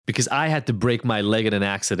because I had to break my leg in an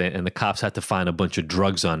accident and the cops had to find a bunch of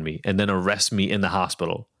drugs on me and then arrest me in the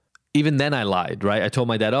hospital. Even then I lied, right? I told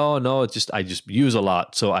my dad, oh no, I just use a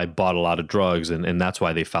lot. So I bought a lot of drugs and that's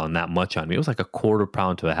why they found that much on me. It was like a quarter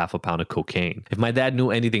pound to a half a pound of cocaine. If my dad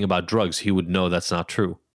knew anything about drugs, he would know that's not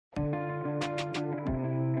true.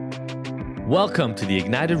 Welcome to the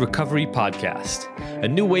Ignited Recovery Podcast, a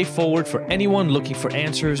new way forward for anyone looking for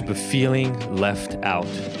answers but feeling left out.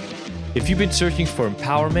 If you've been searching for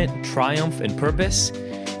empowerment, triumph, and purpose,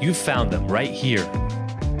 you've found them right here.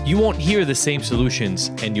 You won't hear the same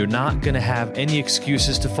solutions, and you're not going to have any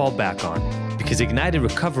excuses to fall back on, because Ignited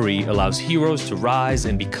Recovery allows heroes to rise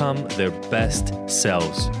and become their best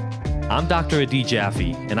selves. I'm Dr. Adi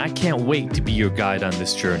Jaffe, and I can't wait to be your guide on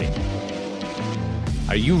this journey.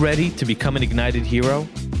 Are you ready to become an ignited hero?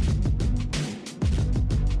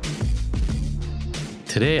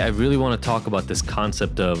 Today, I really want to talk about this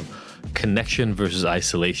concept of connection versus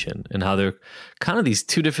isolation and how they're kind of these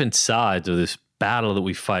two different sides of this battle that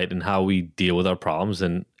we fight and how we deal with our problems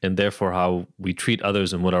and therefore how we treat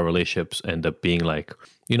others and what our relationships end up being like.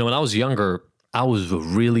 You know, when I was younger, I was a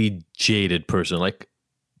really jaded person, like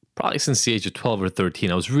probably since the age of 12 or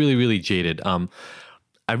 13. I was really, really jaded. I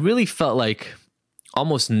really felt like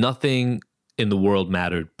almost nothing in the world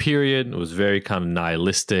mattered, period. It was very kind of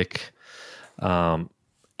nihilistic,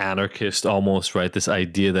 anarchist almost, right? This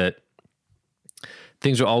idea that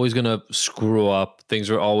things are always going to screw up.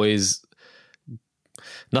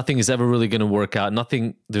 Nothing is ever really going to work out.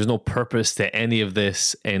 There's no purpose to any of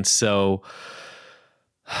this. And so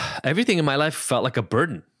everything in my life felt like a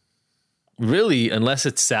burden, really, unless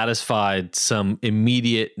it satisfied some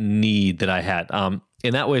immediate need that I had.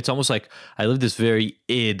 In that way, it's almost like I live this very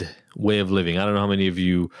id way of living. I don't know how many of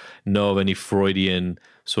you know of any Freudian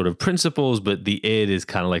sort of principles, but the id is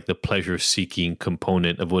kind of like the pleasure-seeking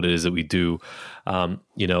component of what it is that we do.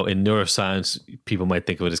 You know, in neuroscience, people might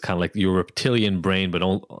think of it as kind of like your reptilian brain, but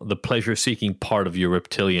the pleasure-seeking part of your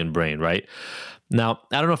reptilian brain, right? Now,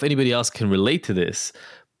 I don't know if anybody else can relate to this,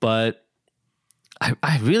 but I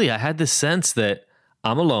had this sense that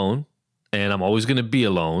I'm alone and I'm always going to be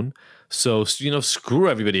alone. So, you know, screw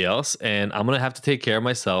everybody else and I'm going to have to take care of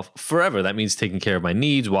myself forever. That means taking care of my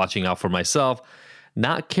needs, watching out for myself,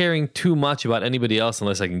 not caring too much about anybody else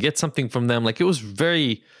unless I can get something from them. Like it was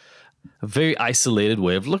a very isolated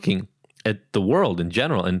way of looking at the world in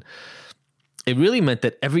general. And it really meant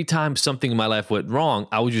that every time something in my life went wrong,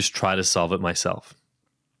 I would just try to solve it myself.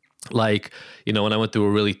 Like, you know, when I went through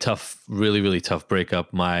a really tough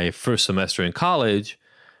breakup, my first semester in college,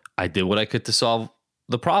 I did what I could to solve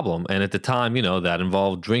the problem. And at the time, you know, that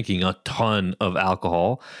involved drinking a ton of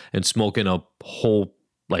alcohol and smoking a whole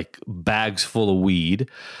like bags full of weed,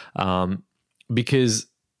 because,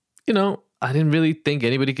 you know, I didn't really think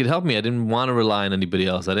anybody could help me. I didn't want to rely on anybody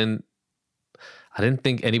else. I didn't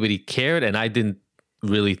think anybody cared, and I didn't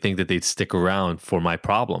really think that they'd stick around for my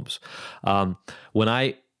problems. When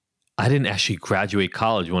I didn't actually graduate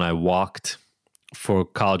college when I walked for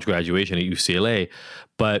college graduation at UCLA,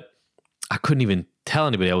 but I couldn't even tell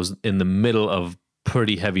anybody. I was in the middle of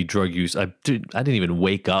pretty heavy drug use. I didn't even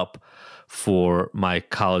wake up for my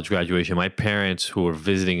college graduation. My parents, who were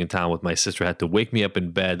visiting in town with my sister, had to wake me up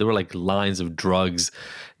in bed. There were like lines of drugs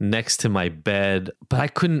next to my bed, but I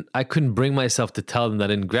couldn't bring myself to tell them that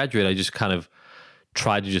I didn't graduate. I just kind of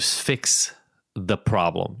tried to just fix the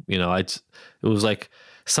problem. You know, it was like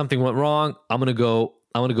something went wrong. I'm going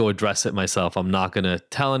to go address it myself. I'm not going to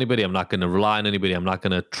tell anybody. I'm not going to rely on anybody. I'm not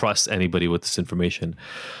going to trust anybody with this information.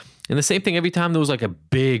 And the same thing every time there was like a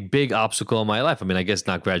big obstacle in my life. I mean, I guess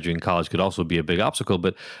not graduating college could also be a big obstacle,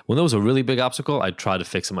 but when there was a really big obstacle, I'd try to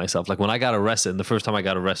fix it myself. Like when I got arrested, and the first time I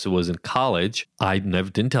got arrested was in college, I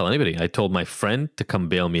didn't tell anybody. I told my friend to come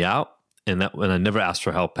bail me out, and I never asked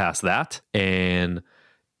for help past that. And,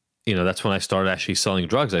 you know, that's when I started actually selling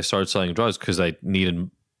drugs. I started selling drugs because I needed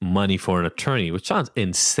money for an attorney, which sounds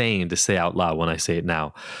insane to say out loud when I say it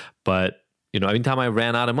now. But, you know, every time I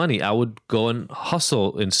ran out of money, I would go and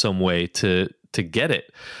hustle in some way to get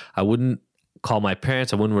it. I wouldn't call my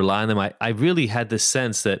parents. I wouldn't rely on them. I really had this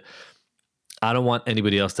sense that I don't want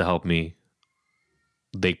anybody else to help me.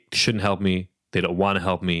 They shouldn't help me. They don't want to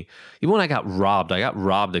help me. Even when I got robbed at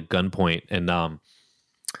gunpoint. And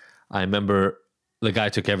I remember the guy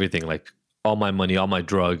took everything, like all my money, all my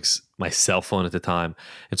drugs, my cell phone at the time.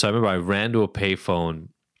 And so I remember I ran to a payphone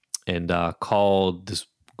and called this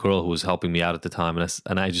girl who was helping me out at the time.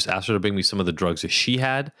 And I just asked her to bring me some of the drugs that she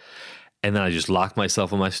had. And then I just locked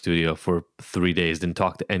myself in my studio for 3 days, didn't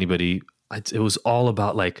talk to anybody. It was all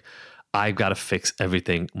about like, I've got to fix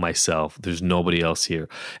everything myself. There's nobody else here.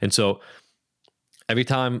 And so every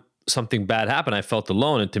time something bad happened, I felt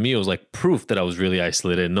alone. And to me, it was like proof that I was really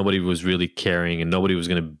isolated and nobody was really caring and nobody was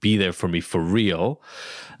going to be there for me for real.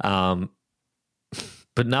 Um,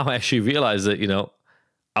 but now I actually realize that,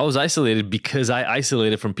 I was isolated because I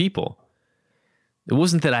isolated from people. It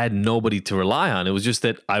wasn't that I had nobody to rely on. It was just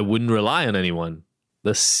that I wouldn't rely on anyone.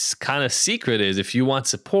 The kind of secret is if you want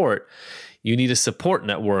support, you need a support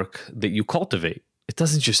network that you cultivate. It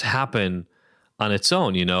doesn't just happen on its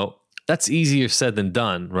own, That's easier said than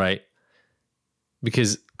done, right?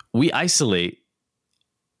 Because we isolate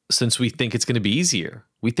since we think it's going to be easier.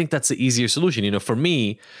 We think that's the easier solution. For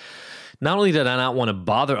me, not only did I not want to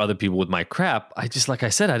bother other people with my crap, I just, like I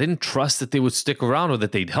said, I didn't trust that they would stick around or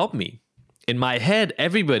that they'd help me. In my head,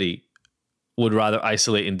 everybody would rather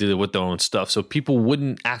isolate and deal with their own stuff, so people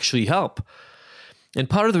wouldn't actually help. And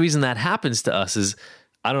part of the reason that happens to us is,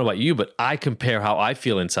 I don't know about you, but I compare how I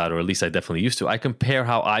feel inside, or at least I definitely used to. I compare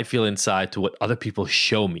how I feel inside to what other people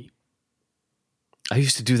show me. I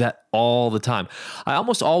used to do that all the time. I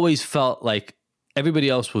almost always felt like everybody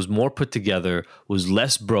else was more put together, was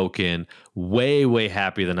less broken, way, way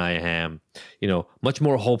happier than I am, much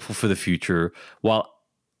more hopeful for the future, while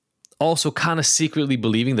also kind of secretly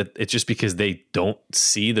believing that it's just because they don't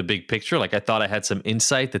see the big picture. Like I thought I had some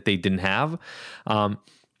insight that they didn't have. And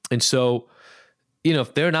so,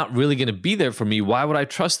 if they're not really going to be there for me, why would I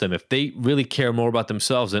trust them? If they really care more about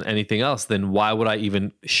themselves than anything else, then why would I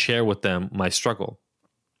even share with them my struggle?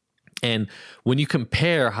 And when you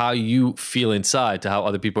compare how you feel inside to how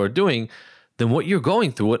other people are doing, then what you're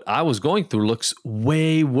going through, what I was going through, looks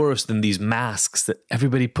way worse than these masks that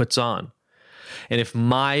everybody puts on. And if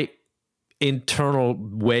my internal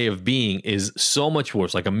way of being is so much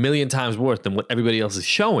worse, like 1,000,000 times worse than what everybody else is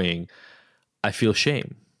showing, I feel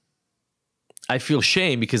shame. I feel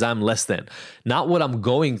shame because I'm less than. Not what I'm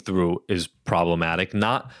going through is problematic.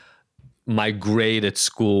 Not my grade at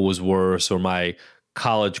school was worse, or my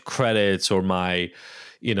college credits, or my,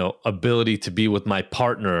 ability to be with my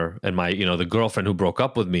partner and my, the girlfriend who broke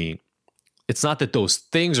up with me. It's not that those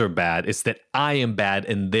things are bad. It's that I am bad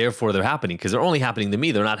and therefore they're happening, because they're only happening to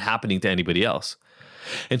me. They're not happening to anybody else.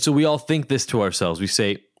 And so we all think this to ourselves. We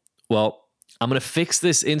say, well, I'm going to fix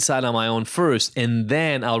this inside on my own first, and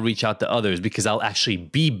then I'll reach out to others because I'll actually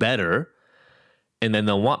be better, and then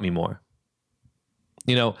they'll want me more.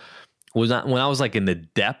 When I was like in the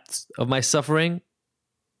depths of my suffering,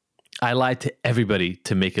 I lied to everybody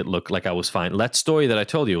to make it look like I was fine. That story that I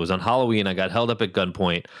told you was on Halloween. I got held up at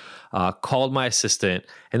gunpoint, called my assistant.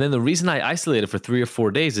 And then the reason I isolated for 3 or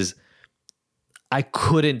 4 days is I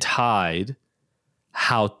couldn't hide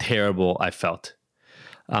how terrible I felt.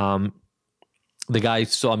 The guy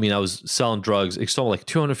saw, I was selling drugs. He stole like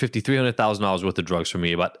 $250,000, $300,000 worth of drugs from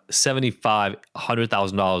me, about $75,000,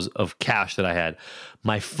 $100,000 of cash that I had.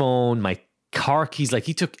 My phone, my car keys, like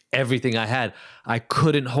he took everything I had. I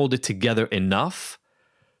couldn't hold it together enough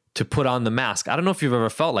to put on the mask. I don't know if you've ever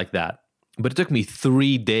felt like that, but it took me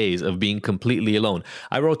 3 days of being completely alone.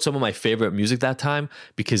 I wrote some of my favorite music that time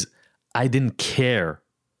because I didn't care.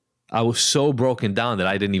 I was so broken down that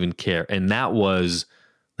I didn't even care. And that was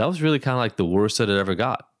really kind of like the worst that it ever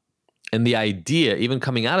got. And the idea, even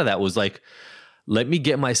coming out of that, was like, let me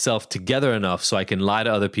get myself together enough so I can lie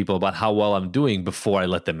to other people about how well I'm doing before I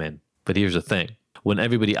let them in. But here's the thing. When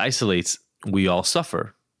everybody isolates, we all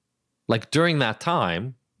suffer. Like during that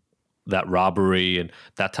time, that robbery and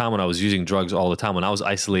that time when I was using drugs all the time, when I was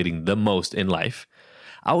isolating the most in life,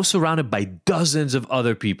 I was surrounded by dozens of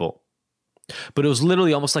other people. But it was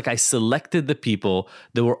literally almost like I selected the people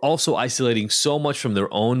that were also isolating so much from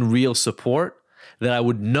their own real support that I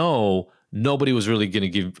would know nobody was really going to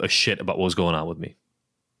give a shit about what was going on with me.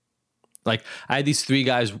 Like I had these 3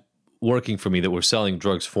 guys working for me that were selling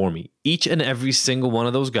drugs for me. Each and every single one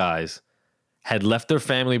of those guys had left their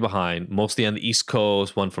family behind, mostly on the East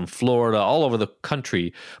Coast, one from Florida, all over the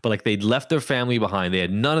country. But like they'd left their family behind. They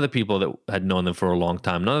had none of the people that had known them for a long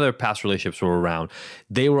time. None of their past relationships were around.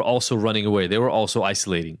 They were also running away. They were also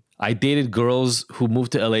isolating. I dated girls who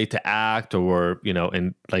moved to LA to act or were,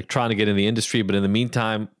 and like trying to get in the industry. But in the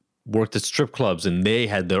meantime, worked at strip clubs, and they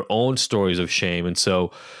had their own stories of shame. And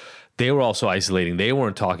so they were also isolating. They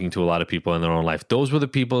weren't talking to a lot of people in their own life. Those were the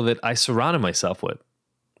people that I surrounded myself with.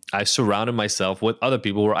 I surrounded myself with other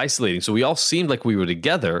people who were isolating. So we all seemed like we were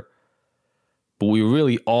together, but we were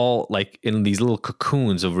really all like in these little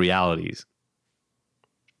cocoons of realities.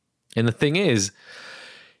 And the thing is,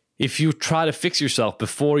 if you try to fix yourself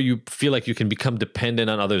before you feel like you can become dependent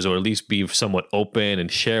on others, or at least be somewhat open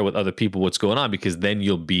and share with other people what's going on, because then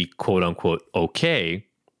you'll be quote unquote okay,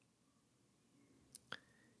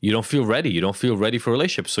 you don't feel ready. You don't feel ready for a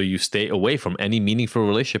relationship. So you stay away from any meaningful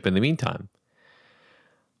relationship in the meantime.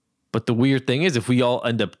 But the weird thing is, if we all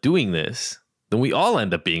end up doing this, then we all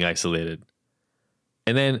end up being isolated.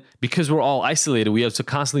 And then because we're all isolated, we have to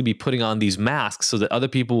constantly be putting on these masks so that other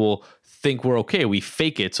people will think we're okay. We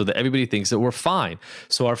fake it so that everybody thinks that we're fine.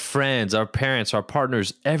 So our friends, our parents, our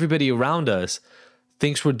partners, everybody around us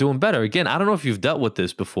thinks we're doing better. Again, I don't know if you've dealt with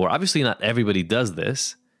this before. Obviously, not everybody does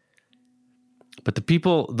this. But the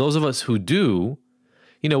people, those of us who do,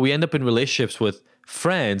 we end up in relationships with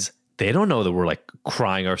friends. They don't know that we're like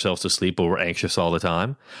crying ourselves to sleep or we're anxious all the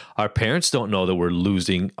time. Our parents don't know that we're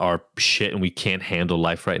losing our shit and we can't handle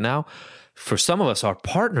life right now. For some of us, our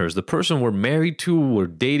partners, the person we're married to, we're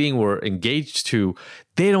dating, we're engaged to,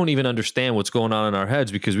 they don't even understand what's going on in our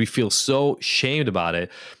heads because we feel so shamed about it.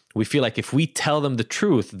 We feel like if we tell them the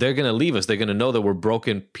truth, they're going to leave us. They're going to know that we're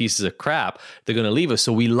broken pieces of crap. They're going to leave us.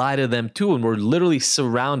 So we lie to them too. And we're literally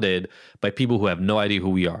surrounded by people who have no idea who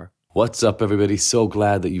we are. What's up, everybody? So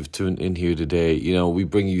glad that you've tuned in here today. We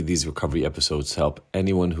bring you these recovery episodes to help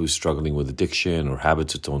anyone who's struggling with addiction or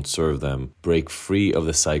habits that don't serve them break free of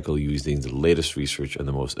the cycle using the latest research and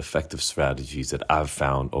the most effective strategies that I've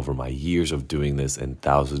found over my years of doing this and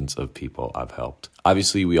thousands of people I've helped.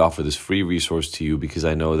 Obviously, we offer this free resource to you because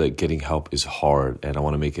I know that getting help is hard and I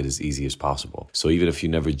want to make it as easy as possible. So even if you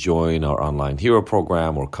never join our online hero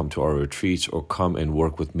program or come to our retreats or come and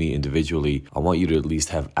work with me individually, I want you to at least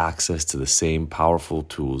have access to the same powerful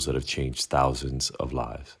tools that have changed thousands of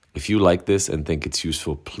lives. If you like this and think it's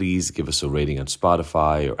useful, please give us a rating on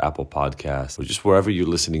Spotify or Apple Podcasts or just wherever you're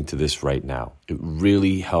listening to this right now. It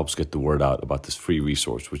really helps get the word out about this free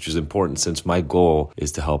resource, which is important since my goal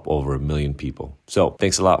is to help over 1 million people. So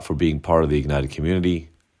thanks a lot for being part of the Ignited community.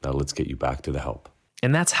 Now let's get you back to the help.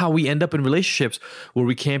 And that's how we end up in relationships where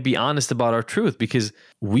we can't be honest about our truth because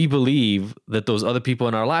we believe that those other people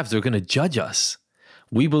in our lives, they're going to judge us.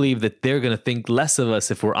 We believe that they're going to think less of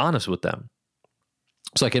us if we're honest with them.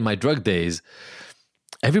 So like in my drug days,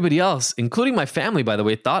 everybody else, including my family, by the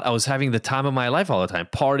way, thought I was having the time of my life all the time,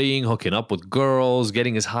 partying, hooking up with girls,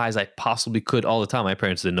 getting as high as I possibly could all the time. My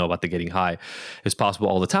parents didn't know about the getting high as possible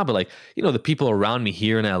all the time. But the people around me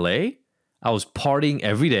here in LA, I was partying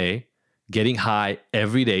every day, getting high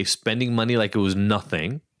every day, spending money like it was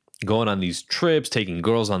nothing, going on these trips, taking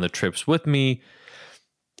girls on the trips with me.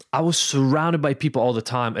 I was surrounded by people all the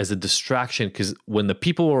time as a distraction because when the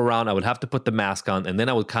people were around, I would have to put the mask on and then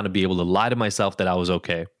I would kind of be able to lie to myself that I was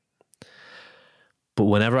okay. But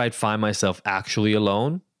whenever I'd find myself actually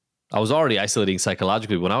alone, I was already isolating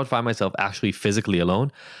psychologically. When I would find myself actually physically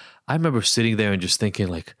alone, I remember sitting there and just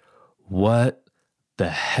thinking what the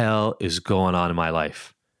hell is going on in my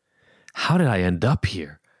life? How did I end up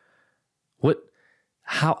here?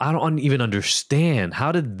 How I don't even understand.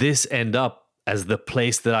 How did this end up as the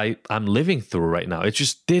place that I'm living through right now? It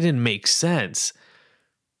just didn't make sense.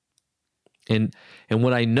 And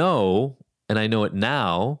what I know, and I know it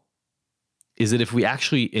now, is that if we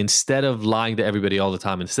actually, instead of lying to everybody all the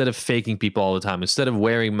time, instead of faking people all the time, instead of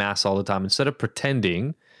wearing masks all the time, instead of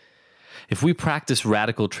pretending, if we practice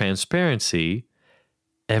radical transparency,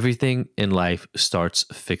 everything in life starts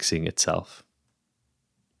fixing itself.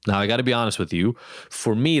 Now, I got to be honest with you.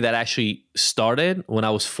 For me, that actually started when I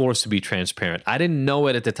was forced to be transparent. I didn't know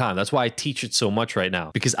it at the time. That's why I teach it so much right now.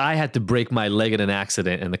 Because I had to break my leg in an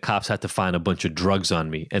accident and the cops had to find a bunch of drugs on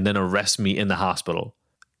me and then arrest me in the hospital.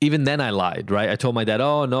 Even then I lied, right? I told my dad,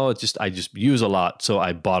 oh, no, I just use a lot. So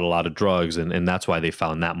I bought a lot of drugs and that's why they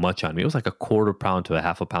found that much on me. It was like a quarter pound to a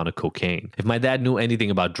half a pound of cocaine. If my dad knew anything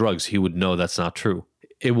about drugs, he would know that's not true.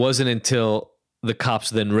 It wasn't until the cops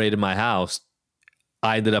then raided my house,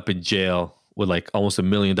 I ended up in jail with almost $1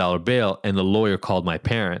 million bail, and the lawyer called my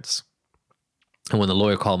parents. And when the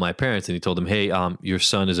lawyer called my parents and he told them, hey, your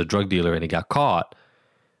son is a drug dealer and he got caught,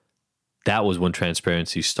 that was when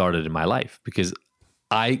transparency started in my life because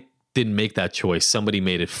I didn't make that choice. Somebody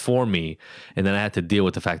made it for me, and then I had to deal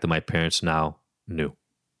with the fact that my parents now knew.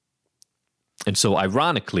 And so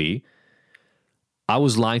ironically, I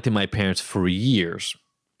was lying to my parents for years,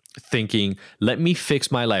 thinking, let me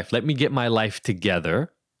fix my life. Let me get my life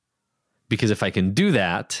together. Because if I can do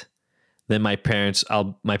that, then my parents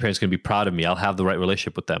going to be proud of me. I'll have the right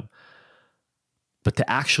relationship with them. But to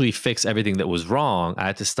actually fix everything that was wrong, I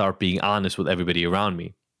had to start being honest with everybody around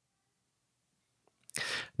me.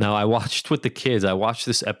 Now, I watched with the kids, I watched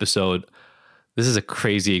this episode. This is a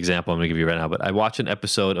crazy example I'm going to give you right now, but I watched an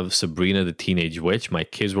episode of Sabrina the Teenage Witch. My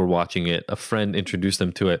kids were watching it. A friend introduced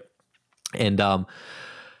them to it. And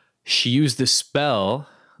she used this spell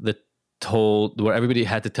that where everybody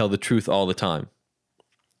had to tell the truth all the time.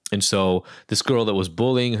 And so this girl that was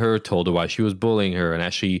bullying her told her why she was bullying her, and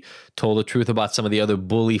actually told the truth about some of the other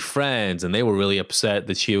bully friends, and they were really upset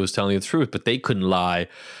that she was telling the truth, but they couldn't lie.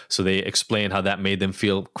 So they explained how that made them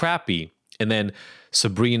feel crappy. And then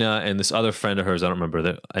Sabrina and this other friend of hers, I don't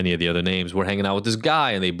remember any of the other names, were hanging out with this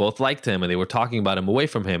guy, and they both liked him, and they were talking about him away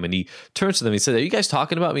from him. And he turns to them, he said, "Are you guys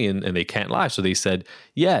talking about me?" And they can't lie. So they said,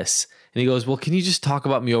 "Yes." And he goes, "Well, can you just talk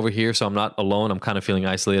about me over here so I'm not alone? I'm kind of feeling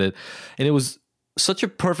isolated." And it was such a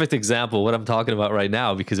perfect example of what I'm talking about right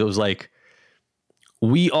now, because it was like,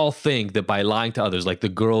 we all think that by lying to others, like the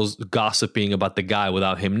girls gossiping about the guy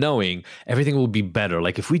without him knowing, everything will be better.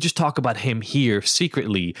 Like if we just talk about him here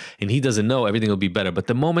secretly and he doesn't know, everything will be better. But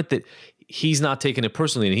the moment that he's not taking it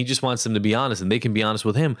personally and he just wants them to be honest and they can be honest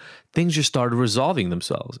with him, things just started resolving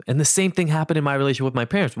themselves. And the same thing happened in my relationship with my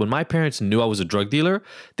parents. When my parents knew I was a drug dealer,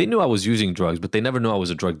 they knew I was using drugs, but they never knew I was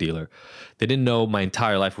a drug dealer. They didn't know my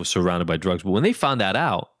entire life was surrounded by drugs. But when they found that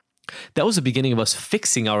out, that was the beginning of us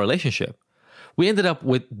fixing our relationship. We ended up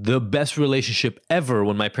with the best relationship ever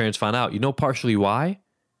when my parents found out. You know partially why?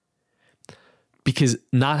 Because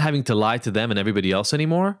not having to lie to them and everybody else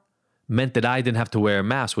anymore meant that I didn't have to wear a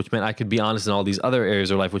mask, which meant I could be honest in all these other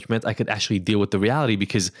areas of life, which meant I could actually deal with the reality.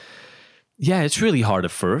 Because, yeah, it's really hard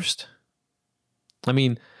at first. I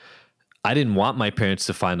mean, I didn't want my parents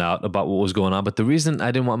to find out about what was going on, but the reason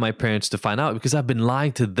I didn't want my parents to find out because I've been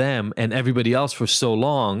lying to them and everybody else for so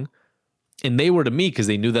long. And they were to me because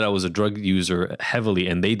they knew that I was a drug user heavily,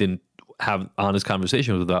 and they didn't have honest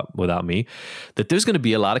conversations without me, that there's going to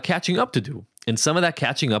be a lot of catching up to do. And some of that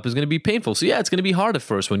catching up is going to be painful. So yeah, it's going to be hard at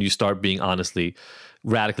first when you start being honestly,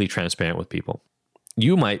 radically transparent with people.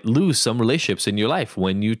 You might lose some relationships in your life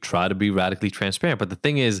when you try to be radically transparent. But the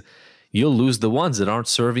thing is, you'll lose the ones that aren't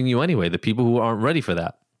serving you anyway, the people who aren't ready for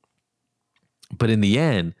that. But in the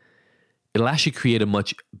end, it'll actually create a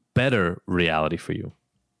much better reality for you.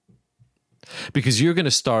 Because you're going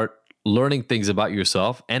to start learning things about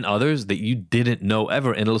yourself and others that you didn't know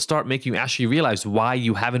ever. And it'll start making you actually realize why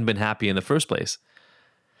you haven't been happy in the first place.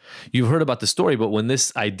 You've heard about the story, but when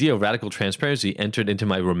this idea of radical transparency entered into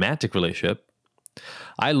my romantic relationship,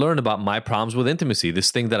 I learned about my problems with intimacy,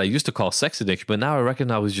 this thing that I used to call sex addiction, but now I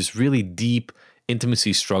recognize it was just really deep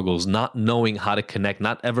intimacy struggles, not knowing how to connect,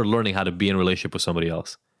 not ever learning how to be in a relationship with somebody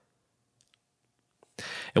else.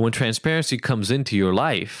 And when transparency comes into your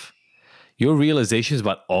life, your realizations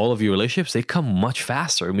about all of your relationships, they come much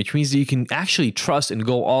faster, which means that you can actually trust and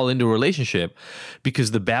go all into a relationship because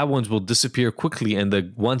the bad ones will disappear quickly and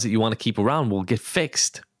the ones that you want to keep around will get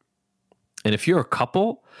fixed. And if you're a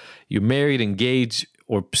couple, you're married, engaged,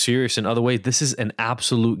 or serious in other ways, this is an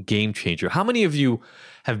absolute game changer. How many of you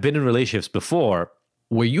have been in relationships before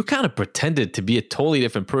where you kind of pretended to be a totally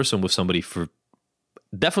different person with somebody for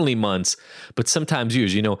definitely months, but sometimes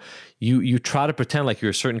years? You know, you try to pretend like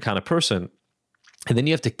you're a certain kind of person, and then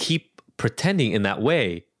you have to keep pretending in that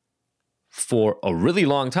way for a really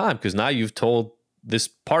long time because now you've told this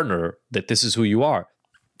partner that this is who you are.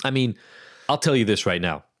 I mean, I'll tell you this right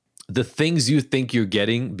now. The things you think you're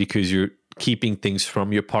getting because you're keeping things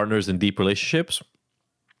from your partners in deep relationships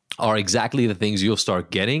are exactly the things you'll start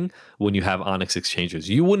getting when you have honest exchanges.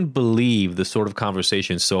 You wouldn't believe the sort of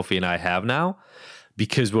conversations Sophie and I have now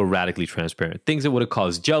because we're radically transparent. Things that would have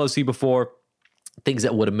caused jealousy before, things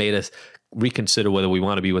that would have made us reconsider whether we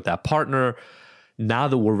want to be with that partner. Now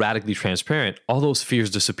that we're radically transparent, all those fears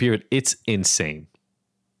disappeared. It's insane.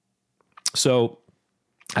 So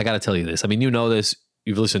I got to tell you this. I mean, you know this,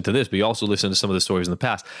 you've listened to this, but you also listened to some of the stories in the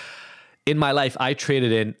past. In my life, I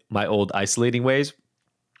traded in my old isolating ways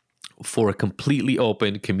for a completely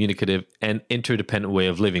open, communicative, and interdependent way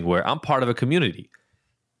of living where I'm part of a community.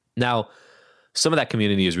 Now, some of that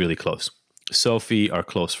community is really close. Sophie, our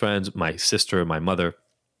close friends, my sister, my mother,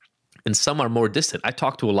 and some are more distant. I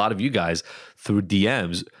talk to a lot of you guys through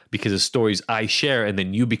DMs because of stories I share, and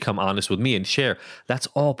then you become honest with me and share. That's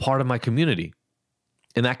all part of my community.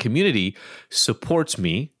 And that community supports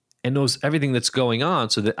me and knows everything that's going on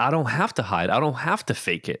so that I don't have to hide. I don't have to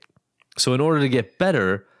fake it. So in order to get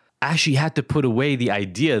better, I actually had to put away the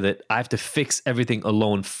idea that I have to fix everything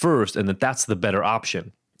alone first and that that's the better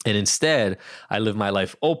option. And instead, I live my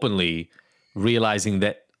life openly, realizing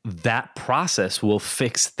that that process will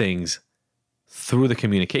fix things through the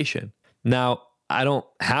communication. Now, I don't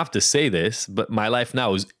have to say this, but my life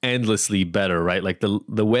now is endlessly better, right? Like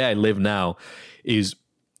the way I live now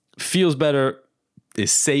feels better,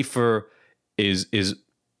 is safer, is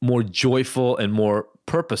more joyful and more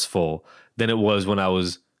purposeful than it was when I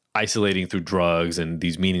was isolating through drugs and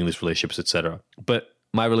these meaningless relationships, etc. But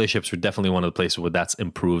my relationships are definitely one of the places where that's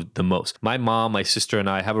improved the most. My mom, my sister, and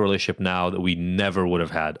I have a relationship now that we never would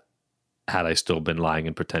have had I still been lying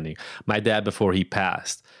and pretending. My dad, before he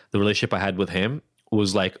passed, the relationship I had with him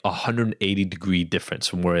was like 180-degree difference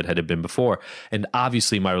from where it had been before. And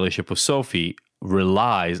obviously my relationship with Sophie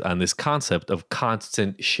relies on this concept of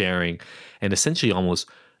constant sharing and essentially almost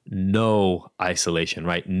no isolation,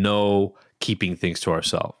 right? No keeping things to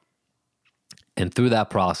ourselves. And through that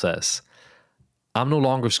process, I'm no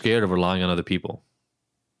longer scared of relying on other people,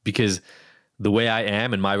 because the way I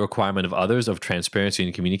am and my requirement of others of transparency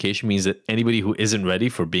and communication means that anybody who isn't ready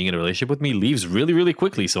for being in a relationship with me leaves really, really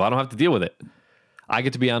quickly. So I don't have to deal with it. I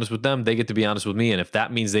get to be honest with them. They get to be honest with me. And if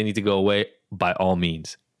that means they need to go away, by all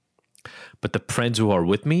means. But the friends who are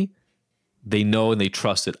with me, they know and they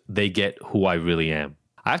trust that they get who I really am.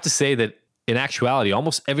 I have to say that in actuality,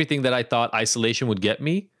 almost everything that I thought isolation would get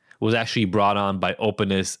me was actually brought on by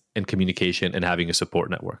openness and communication and having a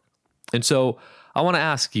support network. And so I want to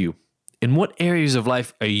ask you, in what areas of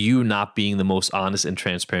life are you not being the most honest and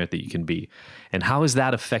transparent that you can be? And how is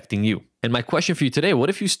that affecting you? And my question for you today,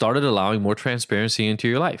 what if you started allowing more transparency into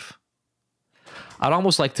your life? I'd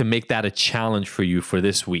almost like to make that a challenge for you for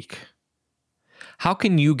this week. How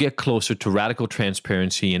can you get closer to radical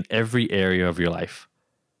transparency in every area of your life?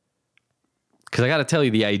 Because I got to tell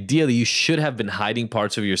you, the idea that you should have been hiding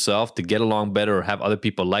parts of yourself to get along better or have other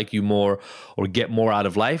people like you more or get more out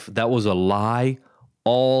of life, that was a lie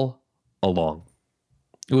all along.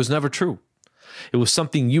 It was never true. It was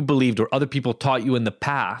something you believed or other people taught you in the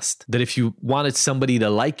past, that if you wanted somebody to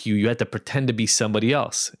like you, you had to pretend to be somebody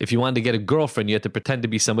else. If you wanted to get a girlfriend, you had to pretend to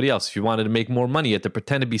be somebody else. If you wanted to make more money, you had to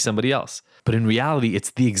pretend to be somebody else. But in reality,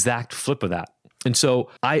 it's the exact flip of that. And so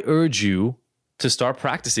I urge you to start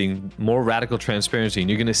practicing more radical transparency, and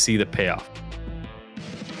you're going to see the payoff.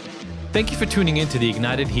 Thank you for tuning in to the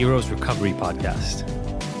Ignited Heroes Recovery Podcast.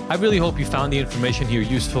 I really hope you found the information here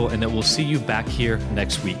useful and that we'll see you back here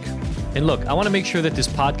next week. And look, I want to make sure that this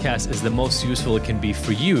podcast is the most useful it can be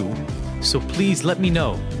for you, so please let me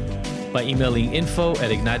know by emailing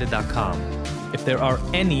info@ignited.com if there are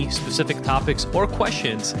any specific topics or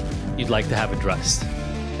questions you'd like to have addressed.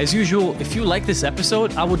 As usual, if you like this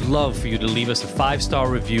episode, I would love for you to leave us a 5-star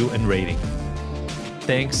review and rating.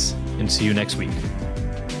 Thanks, and see you next week.